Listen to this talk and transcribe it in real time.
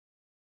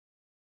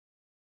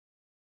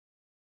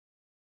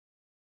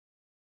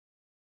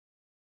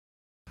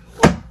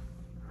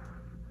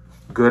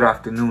Good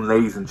afternoon,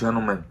 ladies and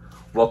gentlemen.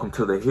 Welcome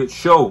to the hit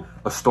show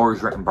of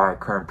stories written by a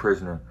current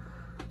prisoner.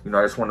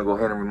 I just want to go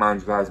ahead and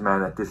remind you guys,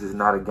 man, that this is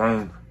not a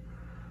game.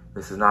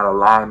 This is not a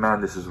lie,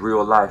 man. This is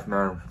real life,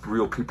 man.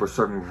 Real people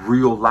serving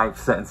real life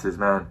sentences,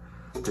 man.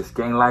 This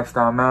gang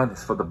lifestyle, man,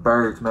 is for the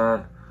birds,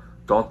 man.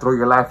 Don't throw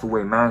your life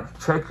away, man.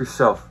 Check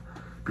yourself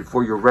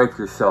before you wreck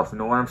yourself. You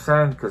know what I'm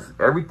saying? Because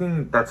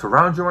everything that's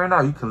around you right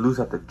now, you can lose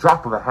at the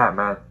drop of a hat,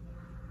 man.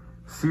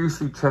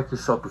 Seriously, check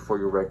yourself before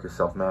you wreck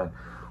yourself, man.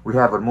 We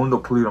have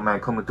Edmundo Pulido, man,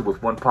 coming through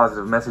with one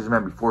positive message,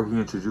 man, before he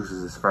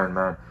introduces his friend,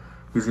 man.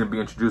 He's going to be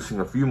introducing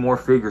a few more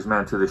figures,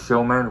 man, to the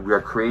show, man. We are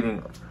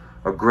creating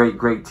a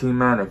great team,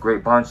 man, a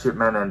great bondship,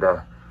 man, and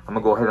I'm going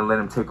to go ahead and let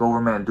him take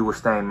over, man, and do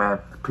his thing, man.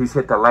 Please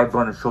hit that like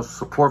button and show some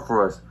support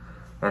for us.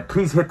 And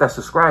please hit that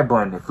subscribe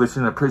button if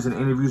listening to prison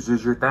interviews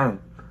is your thing.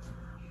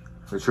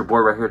 It's your boy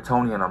right here,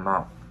 Tony, and I'm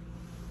out.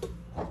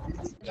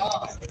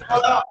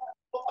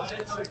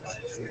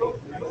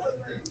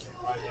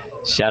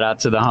 Shout out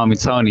to the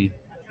homie Tony.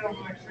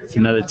 It's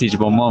another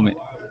teachable moment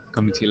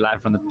coming to you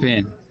live from the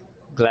pen.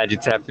 Glad you're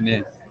tapping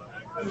in.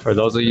 For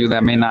those of you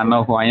that may not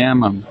know who I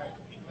am,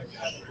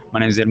 my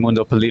name is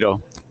Edmundo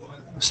Pulido.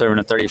 I'm serving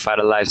a 35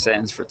 to life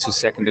sentence for 2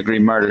 second-degree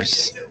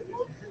murders.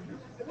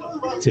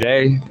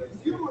 Today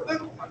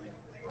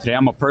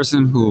I'm a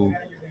person who's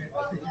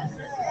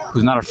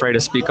not afraid to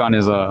speak on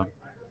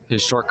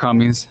his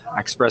shortcomings. I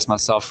express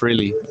myself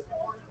freely.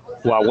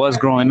 Who I was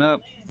growing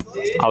up,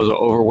 I was an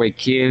overweight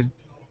kid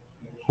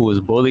who was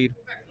bullied,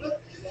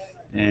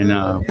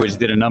 and which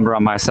did a number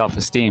on my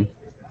self-esteem.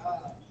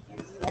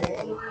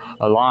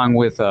 Along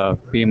with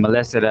being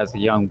molested as a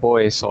young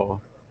boy, so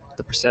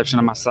the perception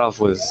of myself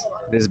was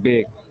this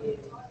big.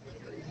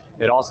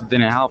 It also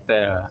didn't help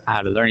that I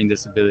had a learning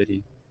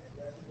disability.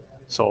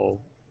 So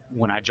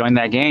when I joined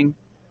that gang,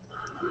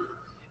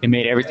 it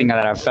made everything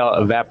that I felt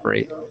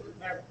evaporate.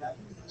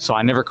 So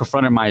I never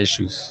confronted my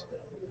issues.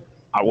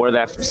 I wore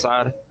that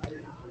facade,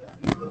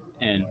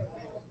 and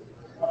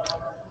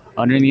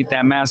underneath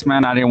that mask,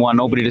 man, I didn't want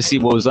nobody to see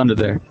what was under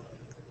there.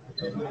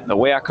 The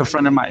way I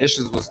confronted my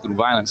issues was through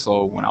violence.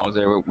 So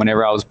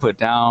whenever I was put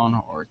down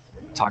or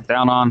talked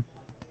down on,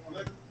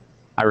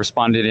 I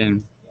responded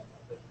in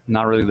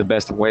not really the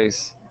best of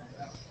ways.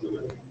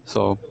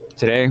 So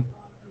today,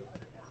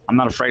 I'm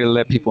not afraid to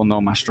let people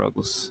know my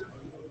struggles.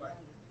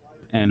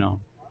 And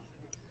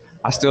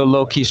I still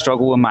low-key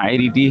struggle with my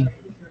ADD.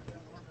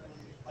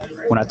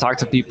 When I talk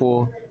to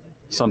people,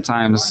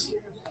 sometimes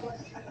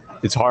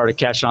it's hard to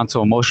catch on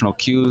to emotional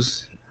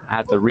cues. I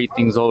have to read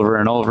things over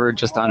and over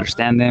just to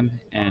understand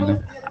them.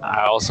 And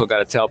I also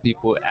got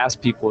to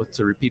ask people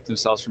to repeat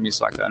themselves for me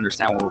so I can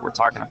understand what we're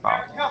talking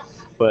about.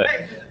 But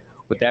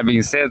with that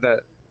being said,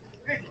 that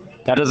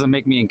doesn't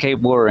make me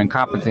incapable or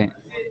incompetent.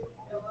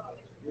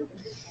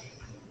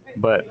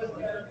 But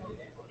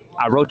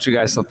I wrote you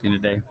guys something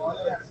today.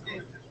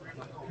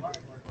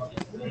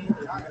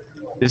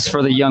 This is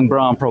for the young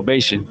bro on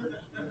probation,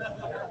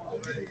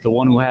 the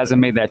one who hasn't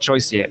made that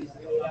choice yet.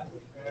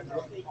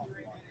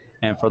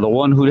 And for the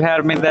one who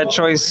had made that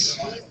choice,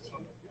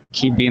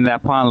 keep being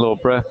that pawn, little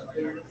bruh,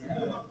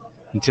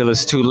 until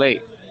it's too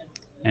late.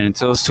 And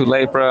until it's too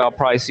late, bruh, I'll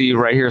probably see you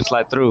right here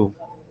slide through.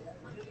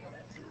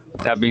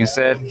 With that being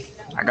said,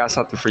 I got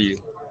something for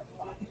you.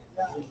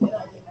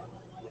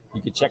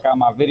 You can check out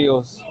my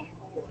videos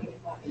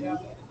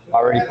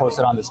already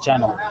posted on this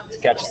channel to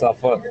catch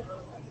yourself up.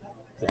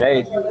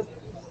 Today,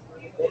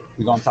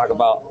 we're going to talk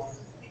about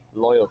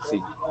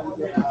loyalty.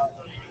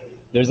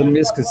 There's a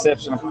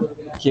misconception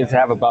kids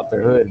have about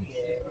their hood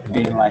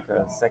being like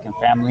a second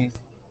family,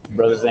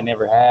 brothers they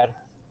never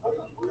had.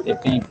 They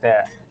think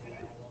that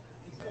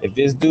if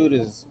this dude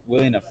is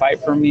willing to fight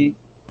for me,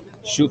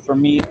 shoot for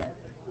me,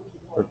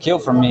 or kill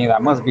for me,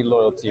 that must be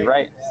loyalty,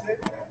 right?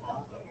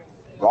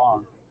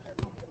 Wrong.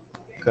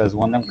 Because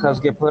when them cuffs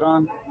get put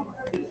on,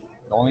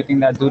 the only thing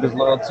that dude is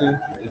loyal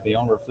to is their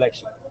own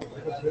reflection.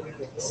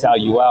 Sell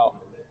you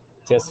out,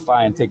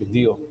 testify, and take a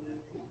deal.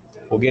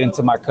 We'll get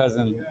into my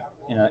cousin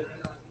in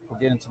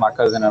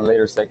a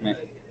later segment.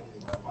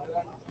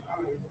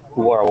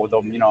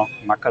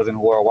 My cousin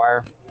who wore a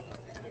wire.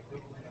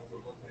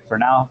 For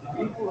now,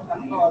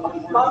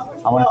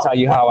 I want to tell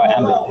you how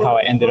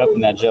I ended up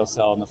in that jail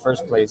cell in the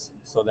first place,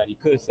 so that he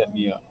could set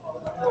me up.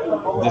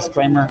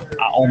 Disclaimer: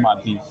 I own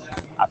my beef.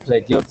 I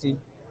pled guilty.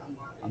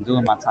 I'm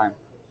doing my time,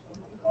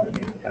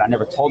 but I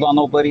never told on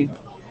nobody,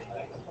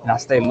 and I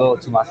stayed loyal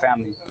to my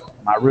family,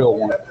 my real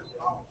one.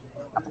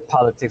 Not the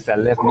politics that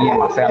left me and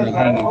my family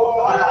hanging.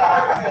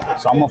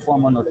 So I'm a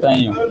former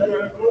norteño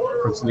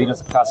from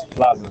Salinas Casa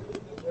Plaza.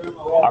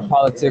 Our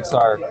politics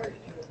there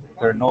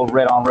are no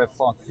red on red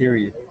funk,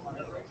 period.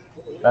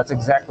 That's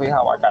exactly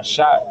how I got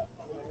shot,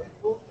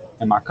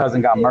 and my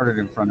cousin got murdered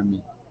in front of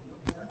me.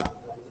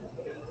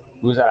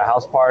 We was at a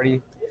house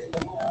party,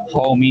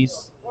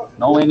 homies,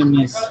 no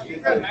enemies,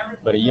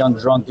 but a young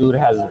drunk dude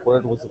has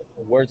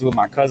words with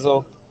my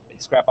cousin. They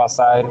scrap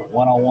outside,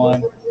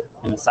 one-on-one,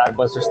 and the side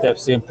buster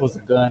steps in, pulls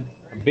a gun,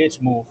 a bitch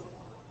move,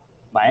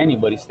 by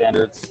anybody's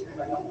standards.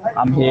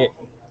 I'm hit,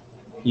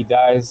 he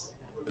dies,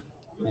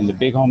 And the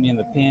big homie in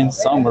the pen,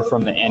 somewhere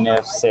from the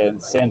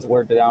NF, sends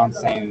word down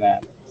saying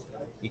that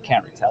we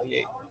can't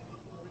retaliate.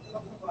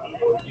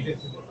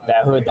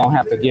 That hood don't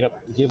have to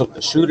give up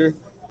the shooter.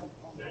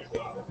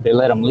 They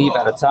let him leave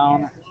out of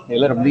town. They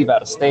let him leave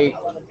out of state.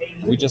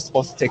 We just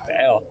supposed to take the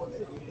L.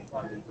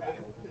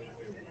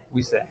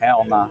 We said,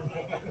 hell nah.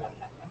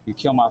 You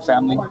kill my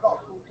family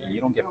and you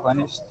don't get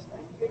punished.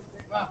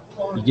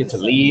 You get to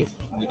leave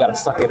and you gotta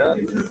suck it up.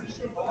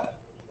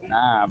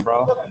 Nah,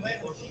 bro.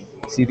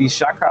 See, these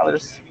shot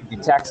callers be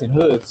taxing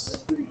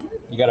hoods.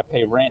 You gotta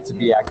pay rent to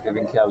be active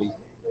in Kelly.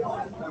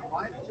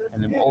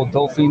 And them old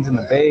dolphins in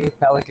the bay,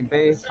 Pelican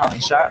Bay, counting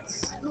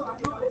shots,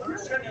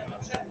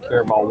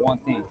 care about one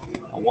thing,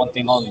 and one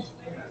thing only.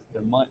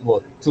 Their money,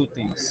 well, two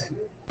things.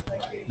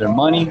 Their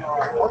money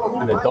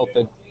and the dope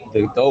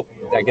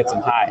that gets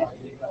them high.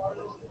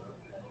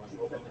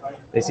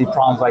 They see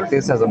problems like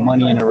this as a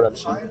money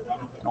interruption.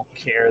 They don't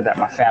care that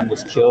my family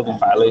was killed in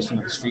violation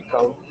of the street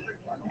code.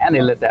 And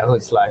they let that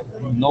hood slide.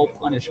 No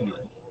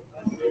punishment.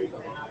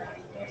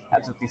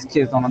 That's what these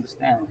kids don't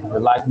understand. Their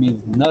life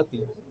means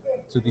nothing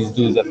to these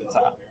dudes at the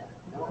top.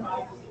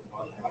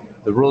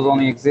 The rules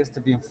only exist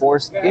to be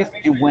enforced if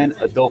and when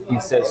a dopey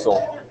says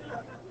so.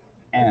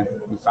 And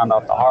we found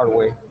out the hard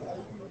way.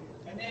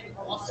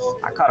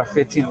 I caught a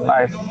 15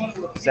 life,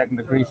 second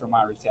degree for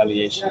my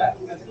retaliation.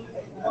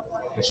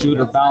 The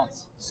shooter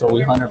bounced, so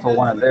we hunted for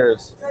one of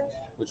theirs,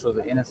 which was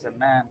an innocent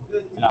man,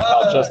 and I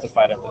felt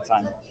justified at the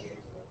time.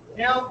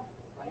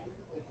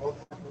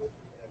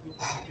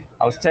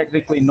 I was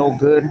technically no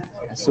good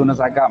as soon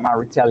as I got my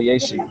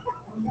retaliation.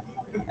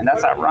 And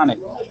that's ironic.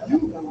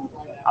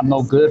 I'm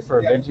no good for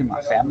avenging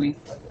my family.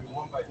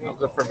 No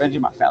good for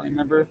avenging my family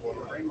member.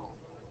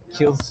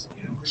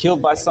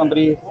 Killed by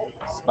somebody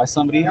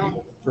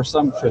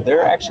for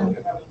their action.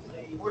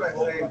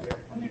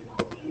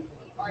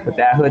 But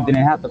that hood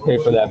didn't have to pay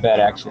for that bad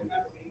action.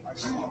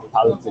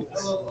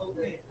 Politics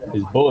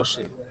is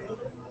bullshit.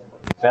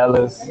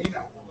 Fellas,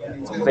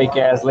 it's a fake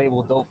ass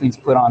label dolphins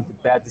put on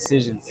bad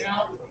decisions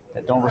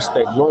that don't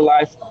respect your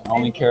life and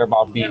only care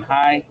about being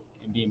high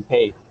and being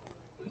paid.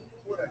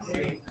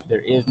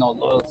 There is no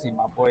loyalty,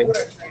 my boy.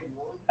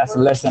 That's the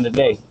lesson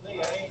today.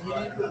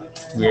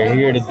 We are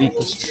here to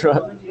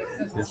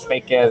deconstruct this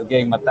fake ass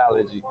gang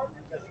mythology.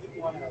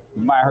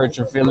 We might hurt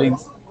your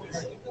feelings,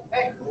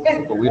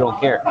 but we don't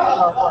care.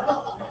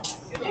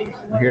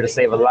 We're here to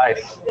save a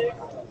life.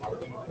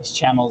 This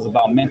channel is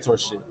about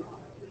mentorship.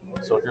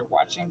 So if you're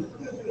watching,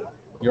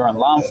 you're in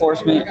law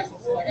enforcement,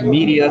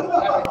 media,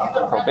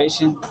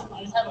 probation,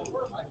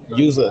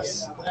 use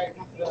us.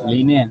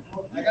 Lean in.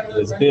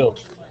 Let's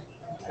build.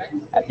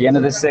 At the end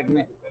of this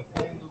segment,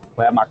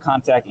 we'll have my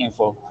contact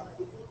info.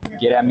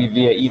 Get at me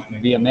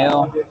via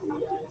mail,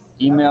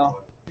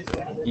 email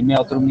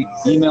me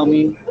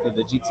through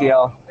the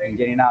GTL and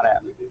Getting Out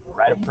app.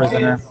 Write a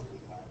Prisoner,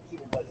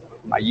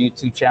 my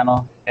YouTube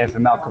channel,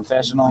 FML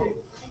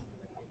Confessional,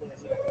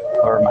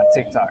 or my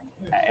TikTok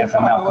at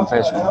FML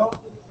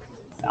Confessional.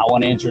 I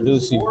want to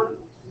introduce you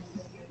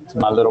to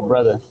my little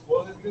brother.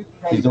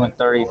 He's doing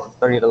 30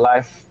 to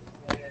life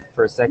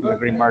for a second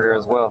degree murder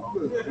as well.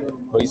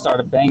 But he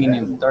started banging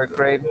in the 3rd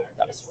grade,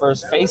 got his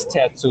first face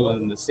tattoo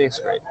in the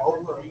 6th grade.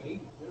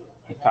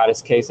 He caught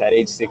his case at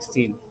age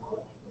 16.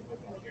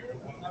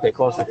 Pay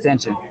close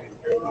attention.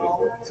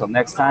 Until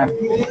next time,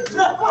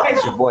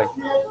 it's your boy.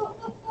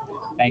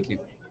 Thank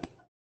you.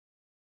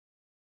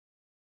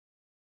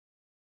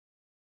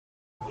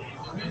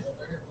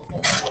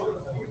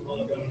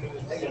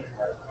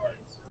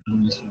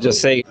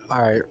 Just say,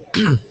 all right.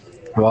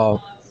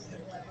 Well,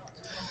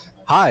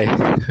 hi.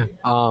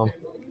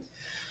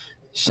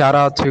 Shout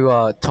out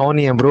to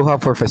Tony and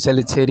Bruja for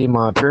facilitating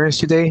my appearance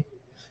today.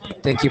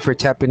 Thank you for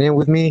tapping in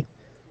with me.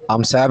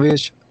 I'm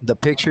Savage. The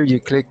picture you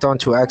clicked on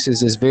to access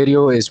this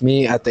video is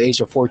me at the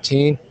age of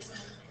 14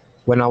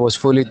 when I was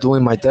fully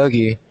doing my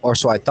Dougie, or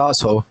so I thought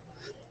so.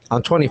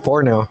 I'm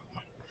 24 now.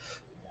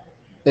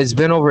 It's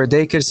been over a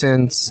decade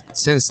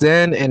since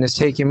then, and it's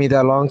taken me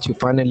that long to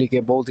finally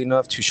get bold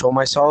enough to show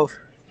myself.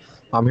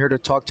 I'm here to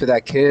talk to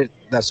that kid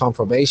that's on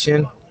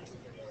probation,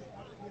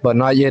 but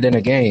not yet in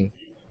a gang.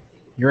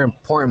 You're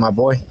important, my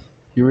boy.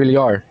 You really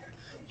are.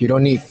 You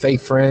don't need fake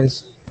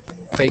friends,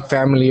 fake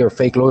family, or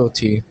fake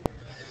loyalty.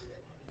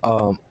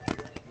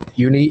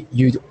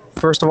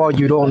 First of all,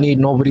 you don't need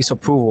nobody's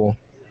approval.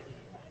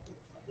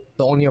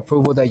 The only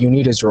approval that you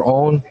need is your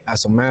own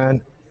as a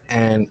man,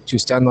 and to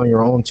stand on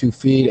your own 2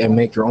 feet and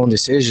make your own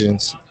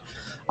decisions.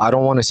 I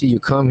don't want to see you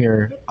come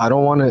here. I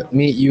don't want to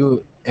meet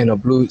you in a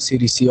blue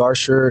CDCR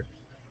shirt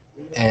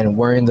and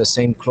wearing the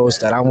same clothes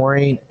that I'm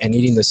wearing and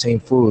eating the same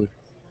food.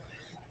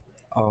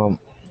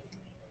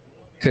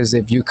 Because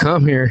if you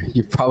come here,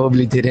 you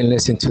probably didn't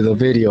listen to the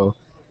video,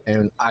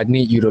 and I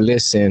need you to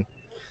listen.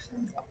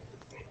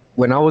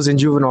 When I was in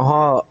juvenile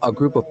hall, a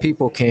group of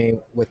people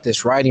came with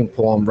this writing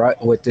poem,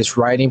 right? With this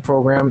writing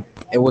program.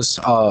 It was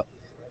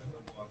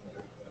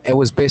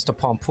based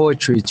upon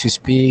poetry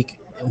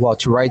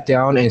to write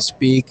down and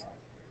speak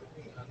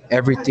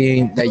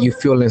everything that you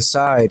feel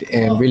inside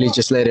and really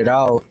just let it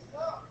out.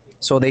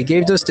 So they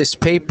gave us this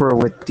paper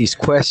with these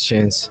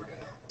questions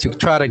to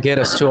try to get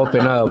us to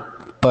open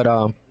up,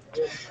 but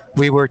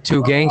we were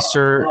too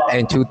gangster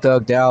and too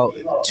thugged out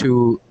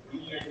to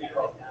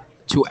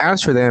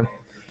answer them.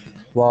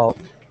 Well,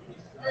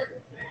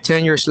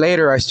 10 years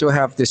later, I still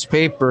have this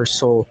paper,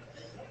 so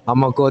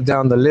I'm gonna go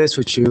down the list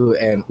with you,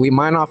 and we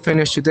might not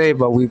finish today,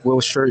 but we will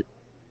sure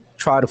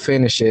try to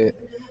finish it.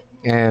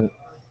 And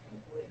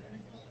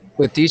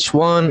with each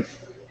one,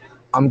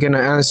 I'm gonna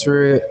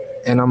answer it,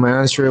 and I'm gonna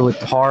answer it with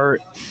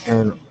heart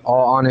and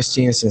all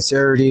honesty and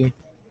sincerity,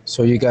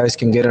 so you guys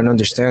can get an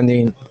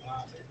understanding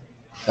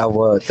of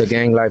what the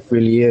gang life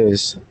really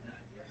is.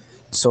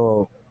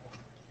 So,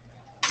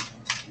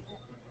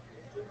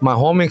 my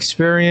home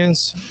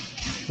experience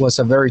was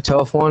a very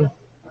tough one.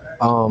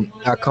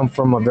 I come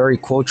from a very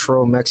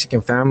cultural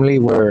Mexican family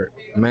where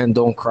men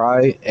don't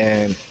cry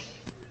and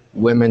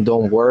women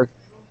don't work.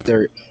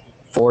 They're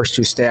forced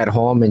to stay at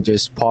home and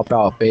just pop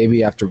out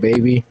baby after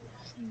baby.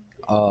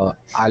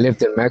 I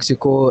lived in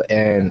Mexico,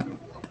 and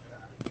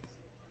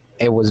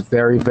it was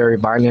very, very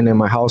violent in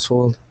my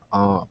household.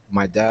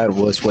 My dad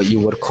was what you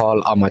would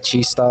call a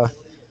machista.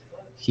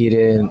 He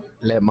didn't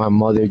let my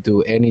mother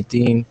do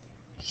anything.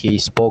 He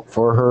spoke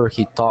for her,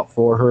 he thought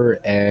for her,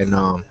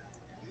 and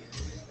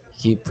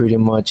he pretty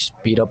much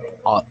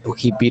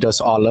he beat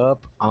us all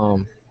up.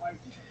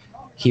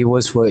 He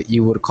was what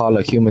you would call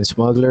a human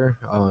smuggler.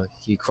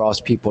 He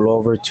crossed people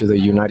over to the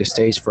United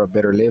States for a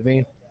better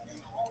living.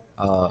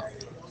 Uh,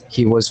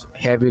 he was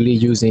heavily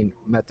using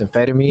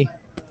methamphetamine,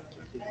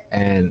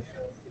 and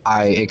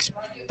I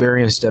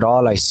experienced it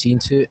all. I seen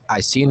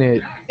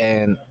it,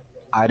 and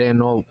I didn't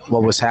know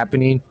what was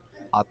happening.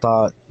 I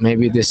thought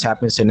maybe this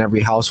happens in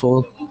every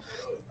household,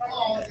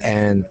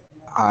 and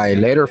I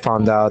later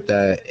found out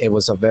that it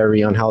was a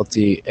very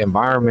unhealthy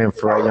environment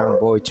for a young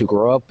boy to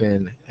grow up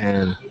in.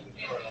 And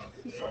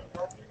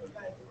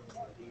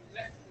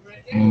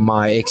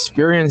my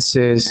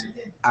experiences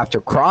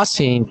after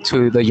crossing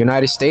to the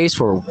United States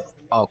were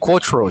a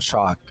cultural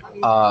shock.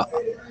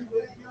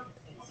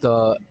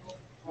 The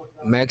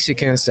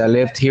Mexicans that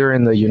lived here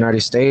in the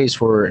United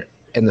States were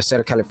in the state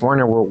of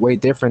California were way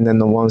different than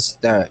the ones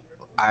that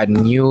I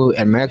knew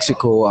in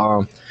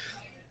Mexico.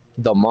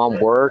 The mom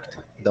worked.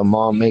 The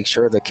mom made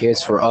sure the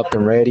kids were up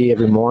and ready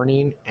every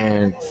morning,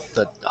 and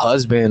the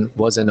husband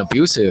wasn't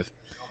abusive.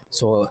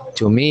 So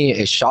to me,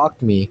 it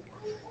shocked me.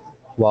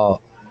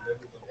 Well,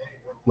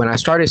 when I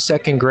started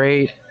second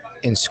grade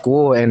in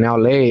school in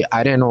LA,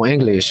 I didn't know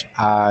English.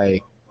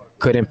 I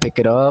couldn't pick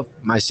it up.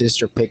 My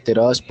sister picked it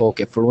up, spoke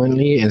it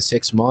fluently in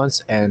 6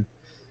 months, and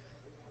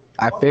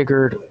I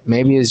figured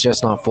maybe it's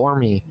just not for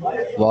me.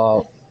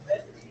 Well,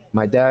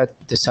 my dad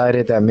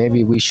decided that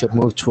maybe we should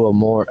move to a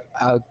more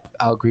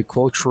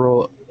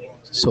agricultural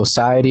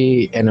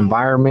society and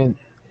environment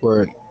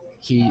where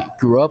he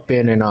grew up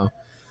in, and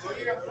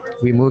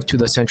we moved to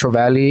the Central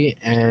Valley,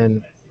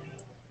 and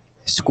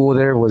school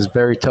there was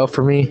very tough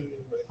for me.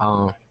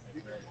 Uh,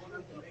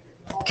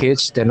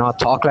 Kids did not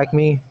talk like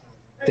me,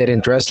 they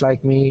didn't dress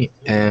like me,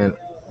 and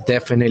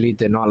definitely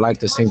did not like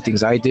the same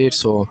things I did.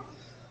 So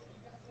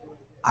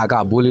I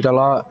got bullied a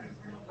lot.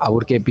 I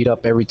would get beat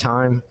up every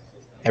time.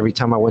 Every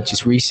time I went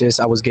to recess,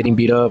 I was getting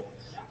beat up.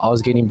 I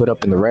was getting beat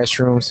up in the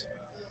restrooms.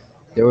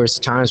 There was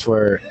times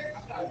where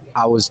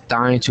I was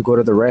dying to go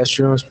to the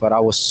restrooms, but I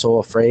was so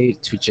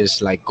afraid to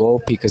just like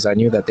go because I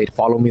knew that they'd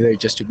follow me there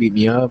just to beat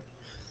me up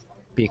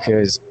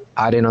because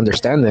I didn't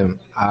understand them.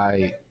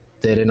 I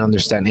didn't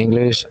understand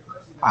English.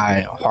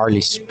 I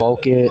hardly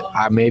spoke it.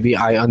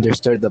 I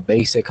understood the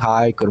basic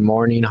hi, good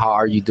morning, how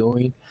are you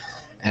doing?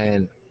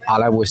 And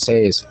all I would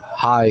say is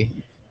hi.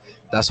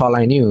 That's all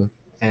I knew.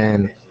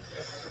 And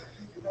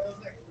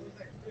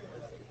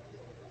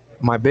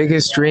my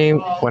biggest dream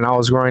when I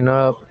was growing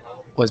up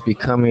was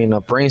becoming a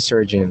brain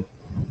surgeon.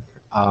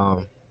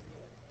 Um,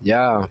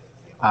 yeah,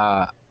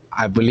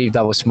 I believed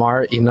I was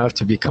smart enough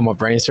to become a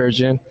brain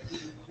surgeon.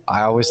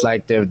 I always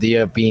liked the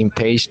idea of being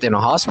paged in a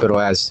hospital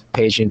as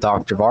patient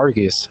Dr.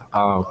 Vargas.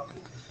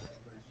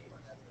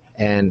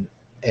 And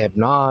if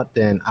not,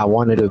 then I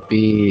wanted to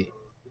be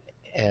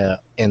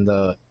in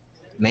the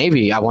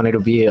Navy. I wanted to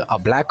be a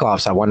Black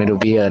Ops. I wanted to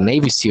be a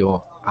Navy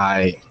SEAL.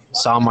 I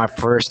saw my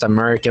first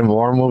American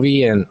war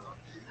movie, and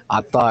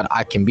I thought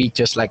I can be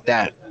just like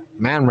that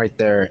man right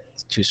there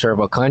to serve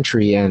a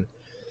country. And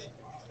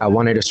I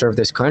wanted to serve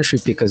this country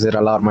because it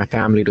allowed my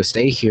family to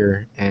stay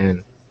here.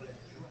 And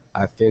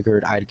I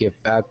figured I'd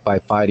give back by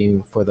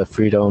fighting for the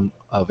freedom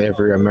of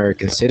every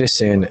American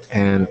citizen.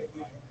 And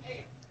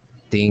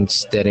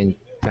things didn't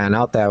pan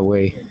out that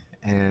way.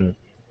 And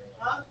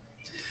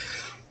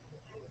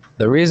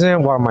the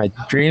reason why my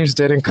dreams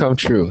didn't come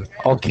true,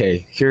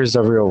 okay, here's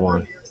the real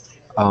one.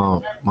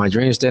 My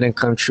dreams didn't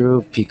come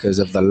true because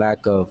of the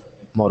lack of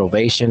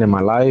motivation in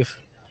my life,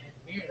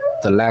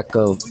 the lack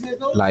of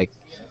like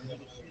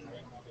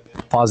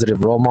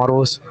positive role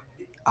models.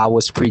 I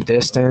was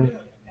predestined.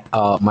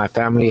 My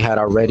family had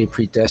already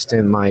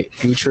predestined my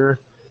future.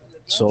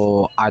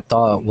 So I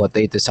thought what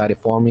they decided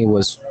for me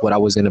was what I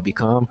was going to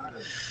become.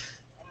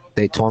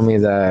 They told me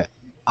that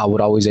I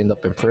would always end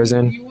up in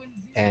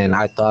prison. and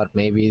I thought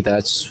maybe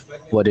that's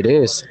what it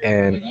is.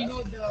 And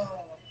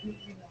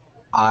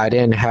I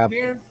didn't have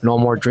no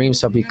more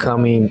dreams of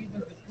becoming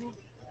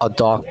a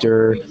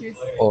doctor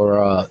or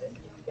a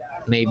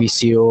Navy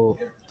SEAL.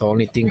 The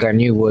only thing I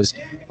knew was,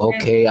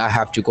 okay, I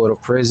have to go to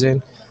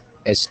prison.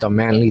 It's the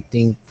manly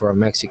thing for a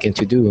Mexican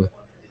to do.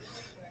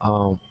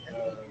 Um,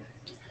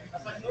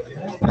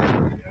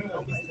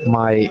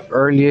 my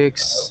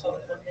earliest,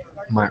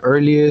 my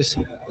earliest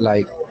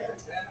like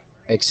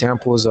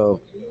examples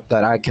of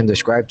that I can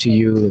describe to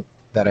you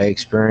that I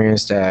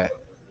experienced that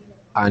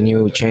I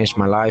knew changed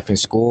my life in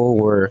school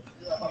were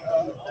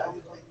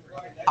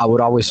I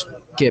would always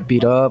get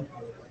beat up,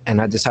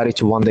 and I decided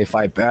to one day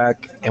fight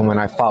back. And when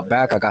I fought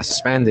back, I got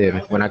suspended.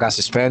 When I got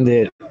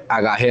suspended,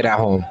 I got hit at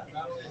home.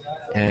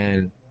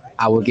 And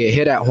I would get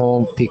hit at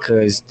home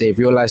because they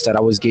realized that I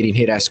was getting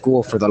hit at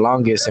school for the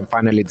longest and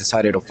finally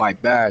decided to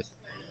fight back.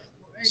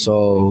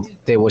 So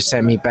they would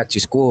send me back to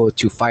school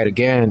to fight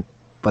again.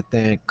 But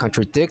then,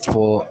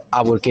 contradictful,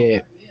 I would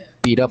get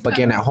beat up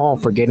again at home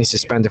for getting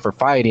suspended for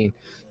fighting.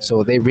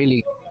 So they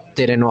really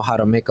didn't know how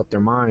to make up their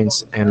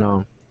minds.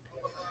 And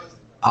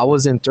I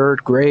was in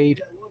third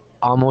grade,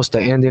 almost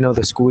the ending of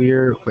the school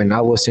year, when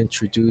I was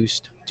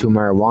introduced to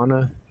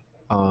marijuana.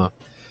 Uh,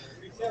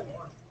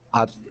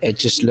 it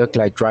just looked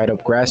like dried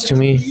up grass to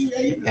me,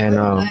 and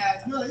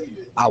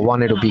I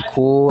wanted to be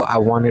cool. I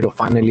wanted to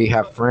finally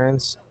have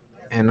friends,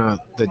 and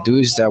the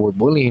dudes that were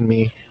bullying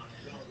me,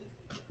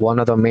 one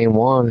of the main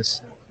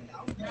ones,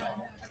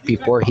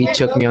 before he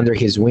took me under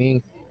his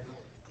wing,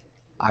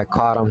 I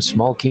caught him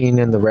smoking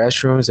in the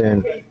restrooms,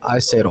 and I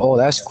said, "Oh,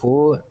 that's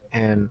cool,"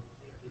 and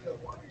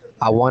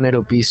I wanted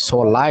to be so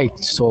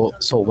liked, so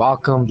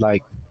welcomed.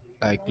 Like,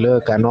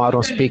 look, I know I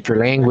don't speak your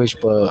language,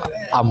 but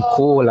I'm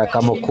cool. Like,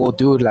 I'm a cool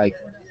dude. Like,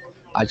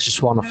 I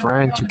just want a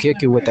friend to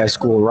kick it with at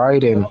school,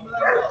 right? And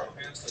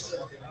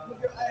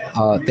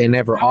they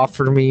never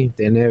offered me.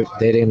 They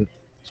didn't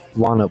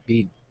want to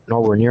be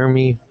nowhere near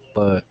me.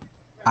 But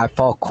I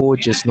felt cool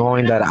just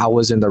knowing that I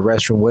was in the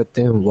restroom with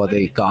them while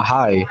they got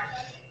high,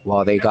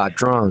 while they got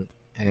drunk.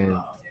 And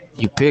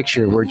you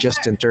picture, we're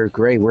just in third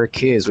grade. We're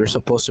kids. We're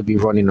supposed to be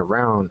running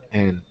around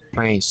and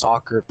playing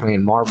soccer,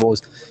 playing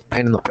marbles,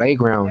 playing in the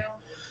playground.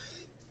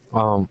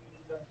 Um,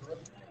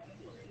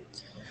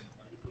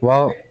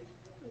 well,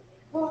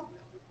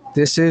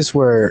 this is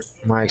where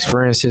my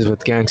experiences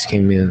with gangs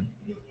came in.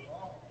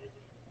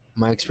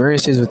 My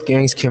experiences with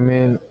gangs came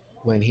in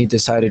when he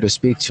decided to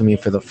speak to me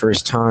for the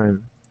first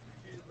time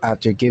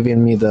after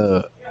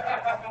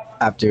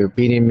after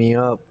beating me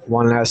up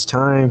one last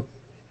time.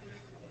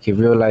 He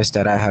realized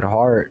that I had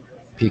heart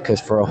because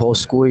for a whole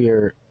school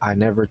year, I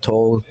never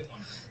told,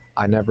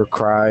 I never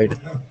cried.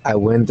 I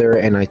went there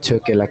and I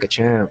took it like a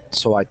champ.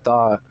 So I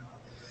thought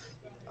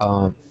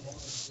um,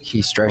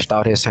 he stretched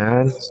out his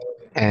hands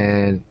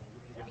and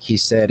he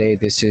said, "Hey,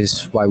 this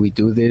is why we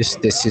do this.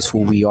 This is who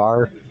we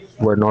are.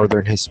 We're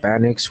Northern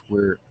Hispanics.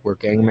 We're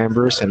gang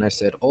members." And I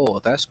said, "Oh,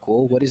 that's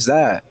cool. What is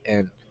that?"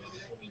 And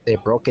they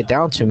broke it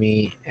down to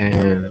me,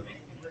 and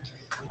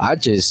I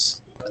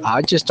just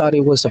I just thought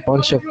it was a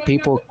bunch of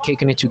people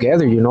kicking it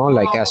together,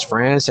 like as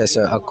friends, as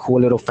a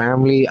cool little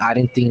family. I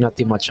didn't think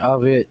nothing much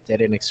of it. They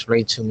didn't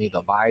explain to me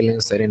the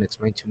violence. They didn't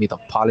explain to me the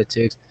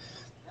politics.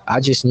 I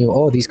just knew,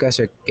 oh, these guys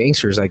are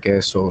gangsters, I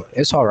guess. So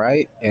it's all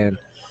right. And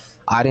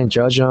I didn't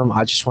judge them.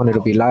 I just wanted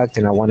to be liked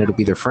and I wanted to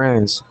be their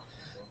friends.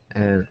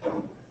 And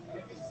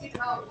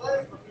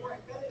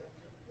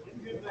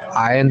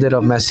I ended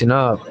up messing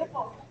up.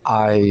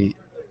 I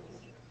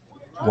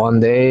One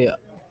day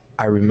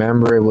I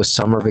remember it was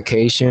summer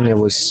vacation. I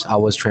was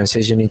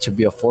transitioning to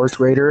be a fourth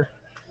grader.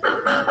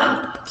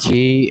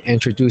 He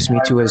introduced me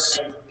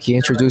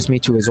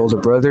to his older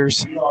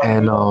brothers,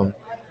 and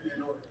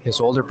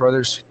his older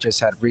brothers just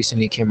had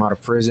recently came out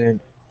of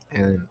prison,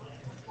 and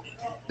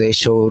they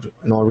showed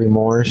no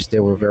remorse.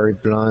 They were very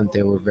blunt.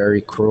 They were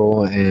very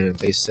cruel, and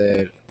they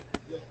said,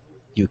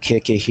 "You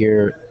kick it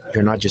here.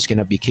 You're not just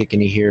gonna be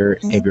kicking it here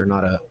if you're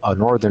not a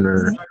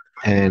northerner."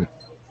 And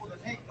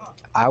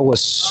I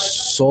was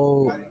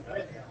so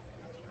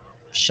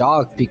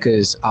shocked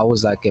because I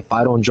was like, if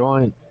I don't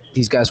join,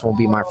 these guys won't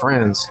be my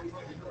friends.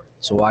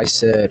 So I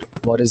said,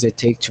 what does it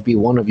take to be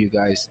one of you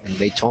guys? And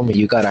they told me,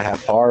 you gotta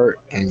have heart,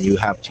 and you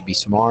have to be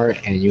smart,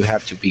 and you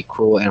have to be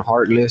cruel and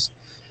heartless.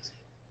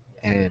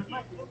 And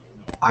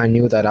I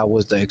knew that I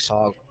was the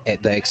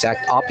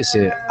exact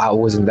opposite. I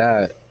wasn't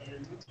that.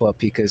 But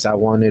because I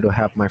wanted to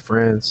have my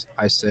friends,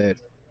 I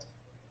said,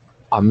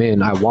 I'm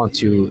in, I want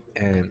to.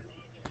 And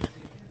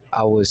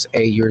I was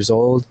 8 years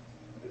old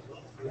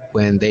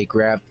when they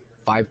grabbed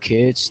 5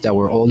 kids that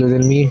were older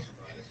than me,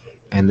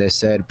 and they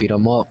said, beat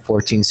them up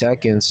 14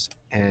 seconds.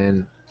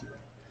 And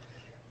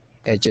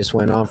it just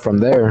went on from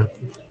there.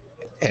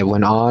 It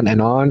went on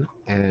and on.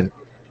 And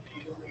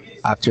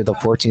after the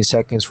 14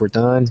 seconds were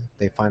done,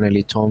 they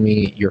finally told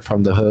me, you're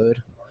from the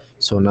hood.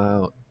 So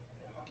now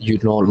you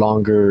no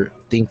longer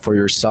think for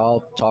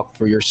yourself, talk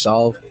for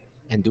yourself,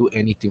 and do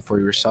anything for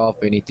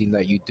yourself. Anything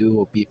that you do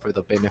will be for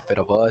the benefit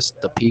of us,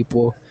 the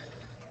people.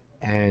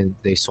 And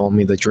they sold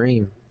me the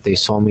dream. They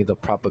sold me the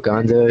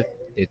propaganda.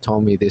 They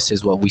told me this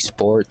is what we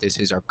sport, this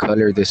is our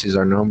color, this is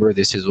our number,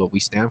 this is what we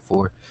stand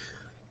for.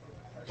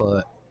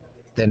 But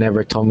they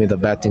never told me the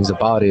bad things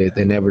about it.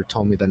 They never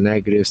told me the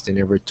negatives. They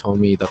never told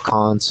me the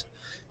cons.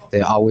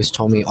 They always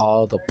told me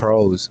all the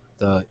pros.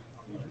 The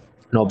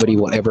nobody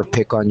will ever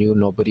pick on you.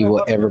 Nobody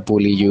will ever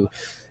bully you.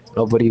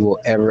 Nobody will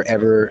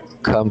ever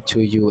come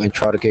to you and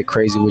try to get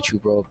crazy with you,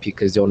 bro,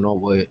 because they'll know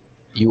what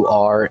you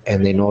are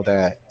and they know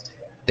that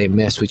they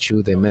mess with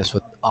you. They mess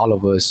with all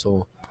of us.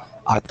 So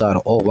I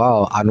thought, oh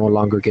wow, I no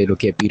longer get to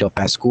get beat up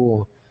at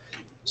school.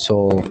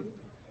 So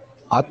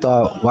I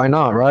thought, why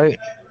not, right?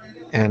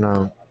 And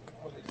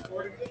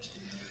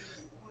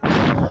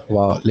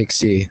well, let's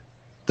see.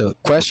 The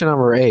question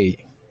number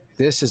 8.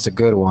 This is a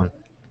good one.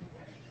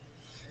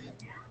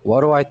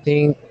 What do I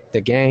think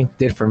the gang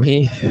did for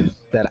me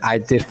that I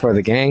did for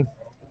the gang?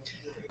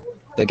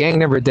 The gang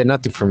never did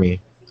nothing for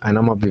me. And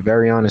I'm gonna be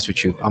very honest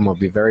with you. I'm gonna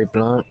be very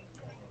blunt.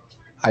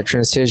 I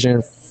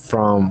transitioned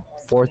from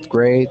fourth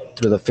grade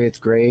through the fifth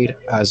grade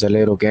as a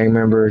little gang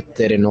member.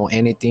 Didn't know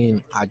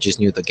anything. I just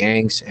knew the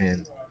gangs,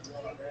 and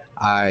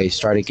I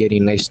started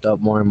getting laced up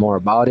more and more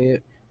about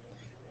it.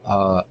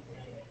 Uh,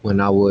 when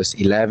I was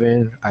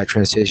 11, I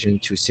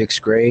transitioned to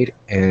sixth grade,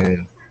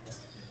 and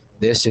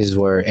this is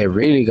where it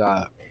really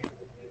got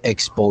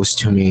exposed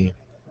to me.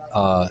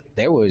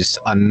 There was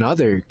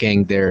another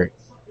gang there,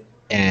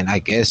 and I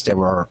guess they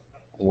were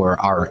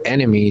our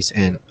enemies,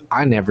 and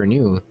I never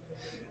knew.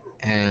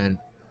 And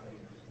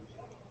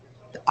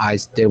I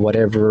did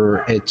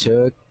whatever it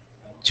took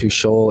to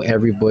show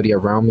everybody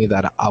around me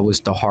that I was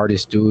the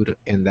hardest dude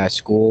in that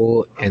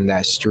school, in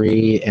that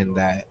street, in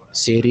that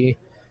city.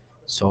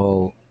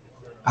 So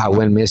I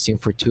went missing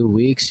for 2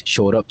 weeks,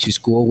 showed up to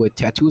school with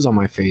tattoos on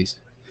my face.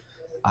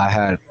 I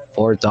had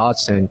 4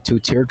 dots and 2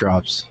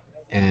 teardrops.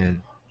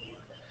 And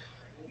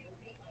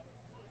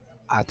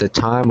at the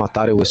time, I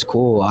thought it was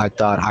cool. I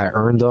thought I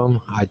earned them.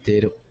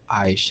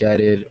 I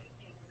shedded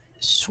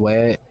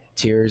sweat,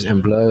 tears,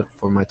 and blood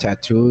for my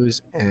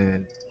tattoos.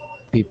 And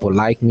people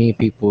like me.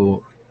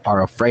 People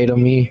are afraid of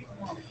me.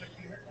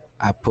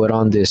 I put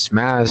on this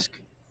mask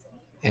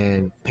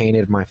and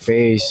painted my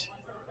face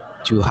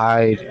to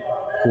hide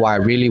who I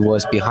really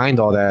was behind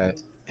all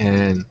that.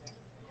 And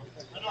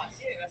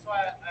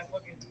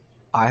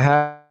I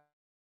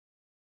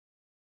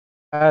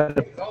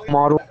had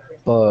model,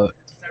 but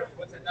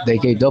they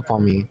gave up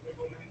on me.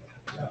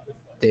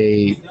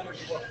 They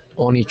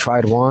only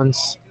tried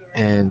once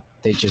and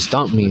they just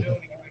dumped me.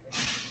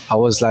 I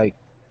was like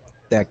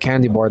that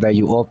candy bar that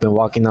you open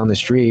walking down the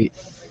street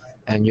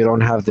and you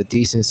don't have the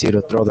decency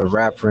to throw the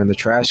wrapper in the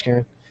trash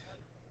can.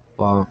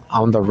 Well,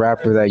 I'm the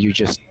wrapper that you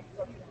just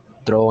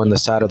throw on the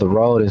side of the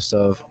road and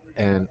stuff.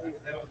 And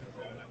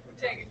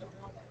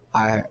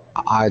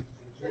I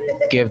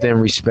give them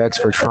respects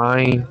for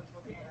trying,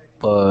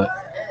 but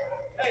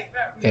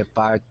if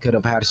I could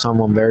have had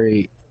someone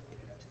very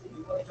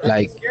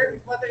like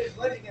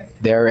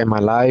there in my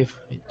life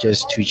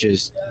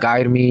just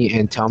guide me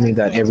and tell me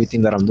that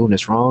everything that I'm doing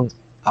is wrong,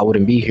 I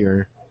wouldn't be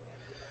here.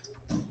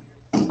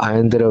 I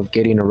ended up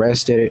getting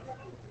arrested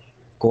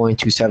going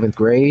to seventh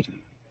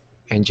grade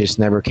and just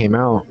never came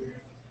out.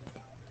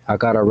 I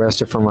got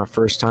arrested for my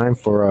first time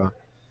for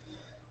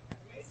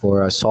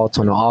assault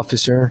on an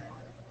officer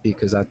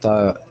because I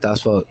thought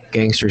that's what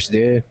gangsters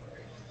did.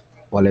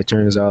 Well, it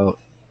turns out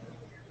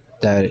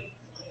that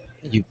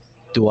you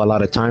do a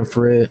lot of time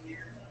for it,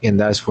 and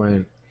that's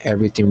when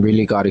everything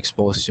really got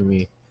exposed to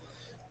me.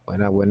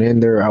 When I went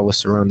in there, I was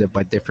surrounded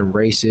by different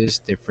races,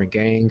 different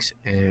gangs,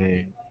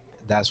 and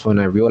that's when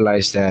I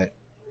realized that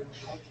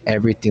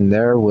everything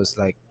there was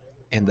like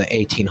in the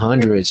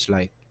 1800s.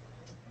 Like,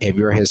 if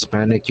you're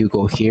Hispanic, you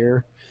go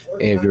here.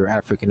 If you're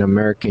African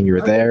American,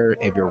 you're there.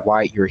 If you're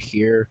white, you're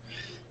here.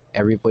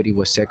 Everybody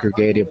was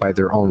segregated by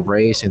their own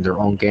race and their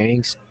own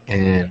gangs,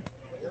 and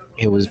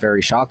it was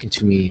very shocking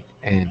to me.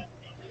 And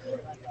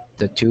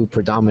the two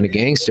predominant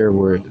gangs there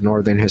were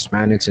Northern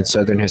Hispanics and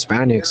Southern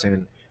Hispanics,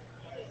 and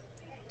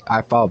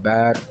I felt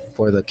bad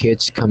for the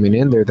kids coming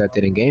in there that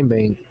didn't gang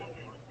bang,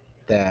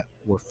 that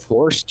were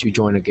forced to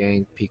join a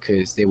gang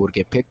because they would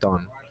get picked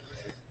on,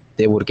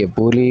 they would get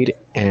bullied,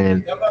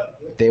 and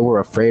they were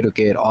afraid to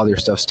get all their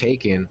stuffs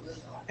taken.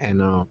 And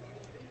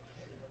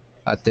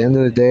at the end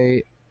of the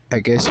day, I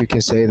guess you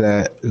can say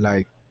that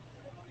like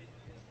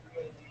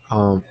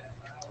um,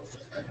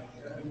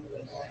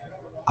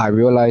 I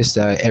realized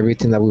that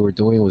everything that we were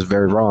doing was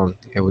very wrong.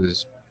 It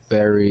was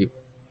very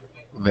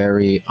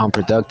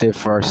unproductive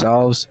for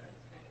ourselves.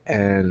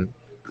 And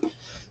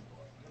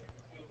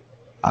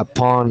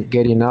upon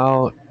getting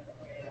out,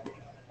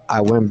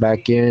 I went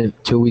back in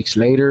 2 weeks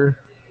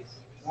later,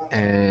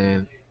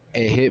 and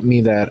it hit me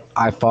that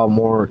I felt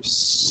more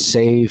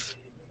safe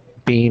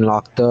being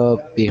locked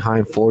up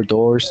behind 4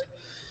 doors,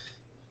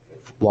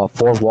 well,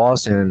 4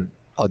 walls, and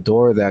a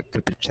door that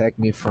could protect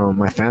me from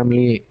my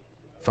family,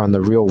 from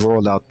the real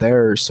world out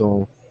there.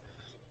 So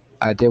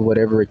I did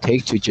whatever it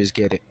takes to just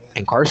get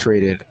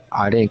incarcerated.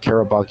 I didn't care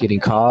about getting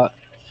caught.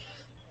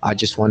 I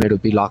just wanted to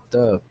be locked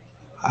up.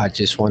 I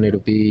just wanted to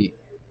be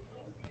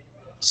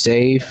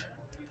safe.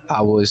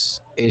 I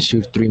was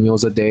issued 3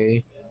 meals a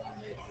day.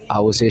 I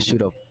was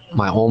issued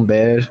my own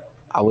bed.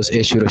 I was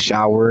issued a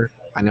shower.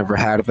 I never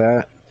had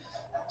that.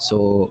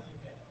 So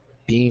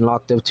being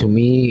locked up to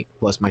me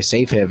was my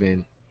safe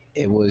haven.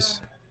 It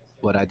was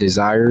what I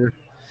desired.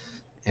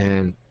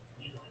 And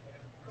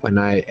when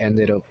I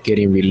ended up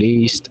getting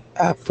released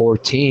at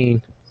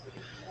 14,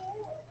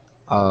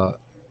 uh,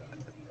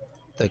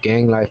 the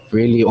gang life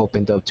really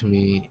opened up to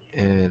me.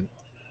 And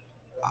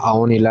I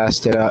only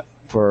lasted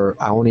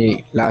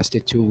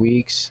 2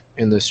 weeks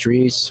in the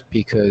streets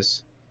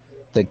because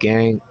the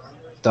gang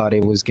thought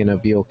it was gonna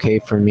be okay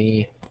for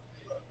me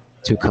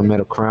to commit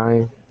a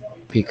crime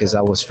because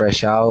I was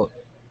fresh out,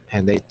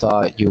 and they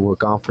thought you were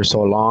gone for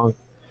so long,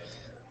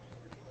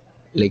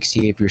 like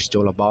see if you're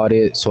still about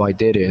it. So I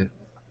didn't.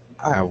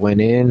 I went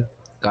in,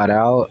 got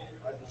out.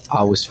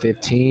 I was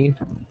 15,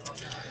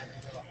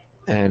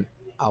 and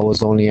I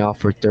was only out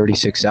for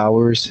 36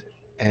 hours,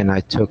 and I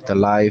took the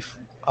life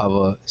of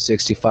a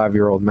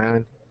 65-year-old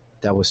man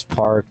that was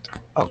parked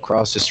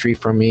across the street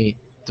from me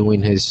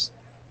doing his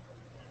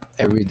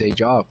everyday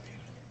job.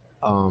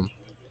 Um,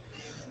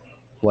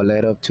 what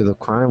led up to the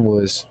crime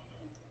was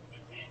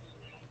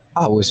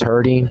I was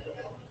hurting,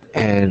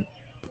 and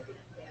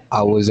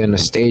I was in a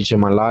stage in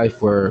my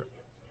life where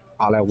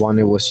all I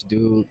wanted was to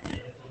do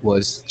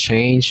was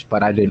change,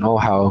 but I didn't know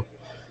how.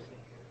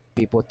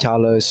 People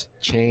tell us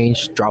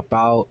change, drop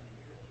out,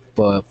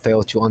 but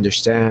fail to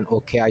understand.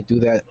 Okay, I do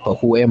that, but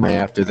who am I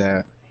after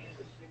that?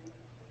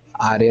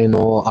 I didn't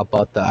know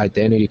about the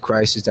identity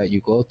crisis that you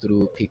go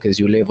through because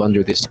you live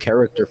under this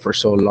character for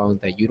so long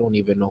that you don't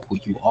even know who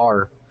you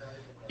are.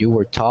 You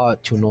were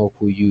taught to know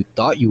who you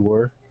thought you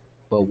were,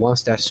 but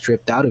once that's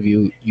stripped out of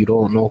you, you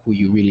don't know who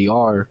you really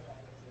are.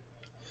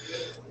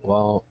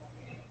 Well,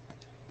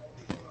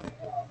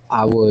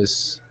 I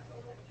was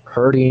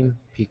hurting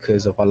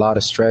because of a lot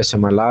of stress in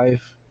my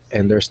life,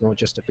 and there's no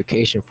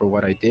justification for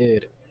what I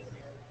did.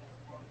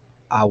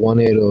 I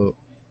wanted to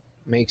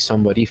make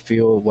somebody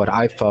feel what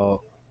I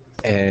felt,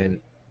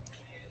 and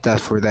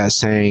that's where that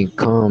saying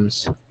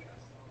comes,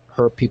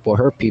 hurt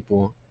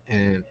people.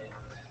 And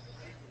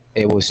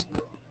it was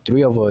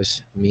three of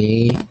us,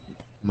 me,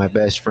 my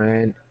best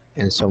friend,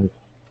 and some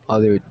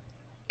other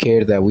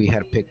kid that we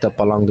had picked up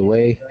along the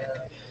way.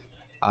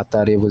 I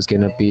thought it was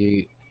gonna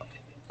be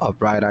a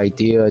bright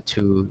idea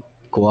to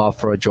go out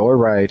for a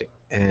joyride,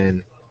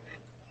 and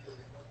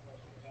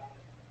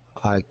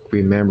I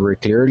remember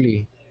it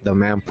clearly. The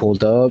man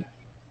pulled up,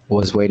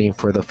 was waiting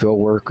for the field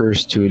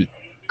workers to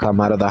come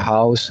out of the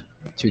house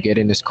to get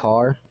in his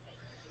car.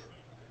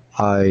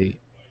 I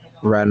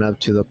ran up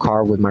to the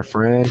car with my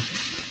friend,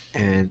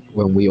 and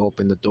when we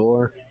opened the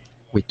door,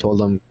 we told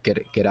him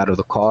get out of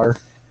the car.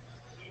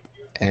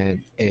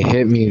 And it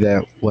hit me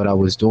that what I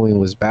was doing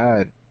was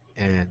bad,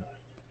 and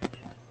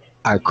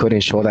I couldn't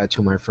show that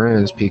to my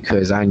friends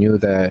because I knew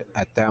that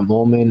at that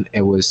moment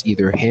it was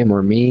either him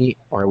or me,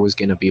 or it was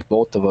gonna be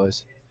both of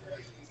us.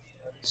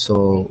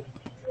 So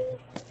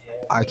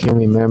I can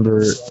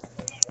remember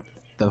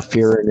the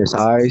fear in his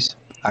eyes.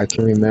 I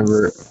can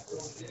remember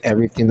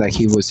everything that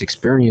he was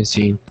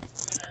experiencing.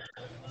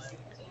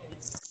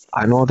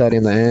 I know that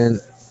in the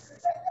end,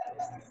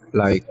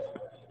 like,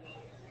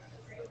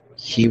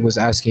 he was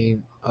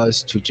asking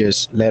us to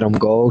just let him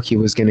go. He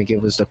was gonna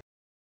give us the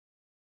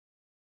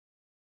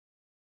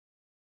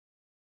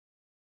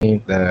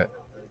thing that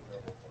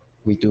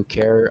we do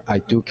care. I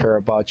do care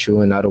about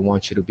you, and I don't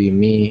want you to be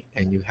me.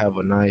 And you have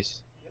a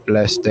nice,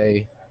 blessed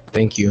day.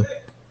 Thank you.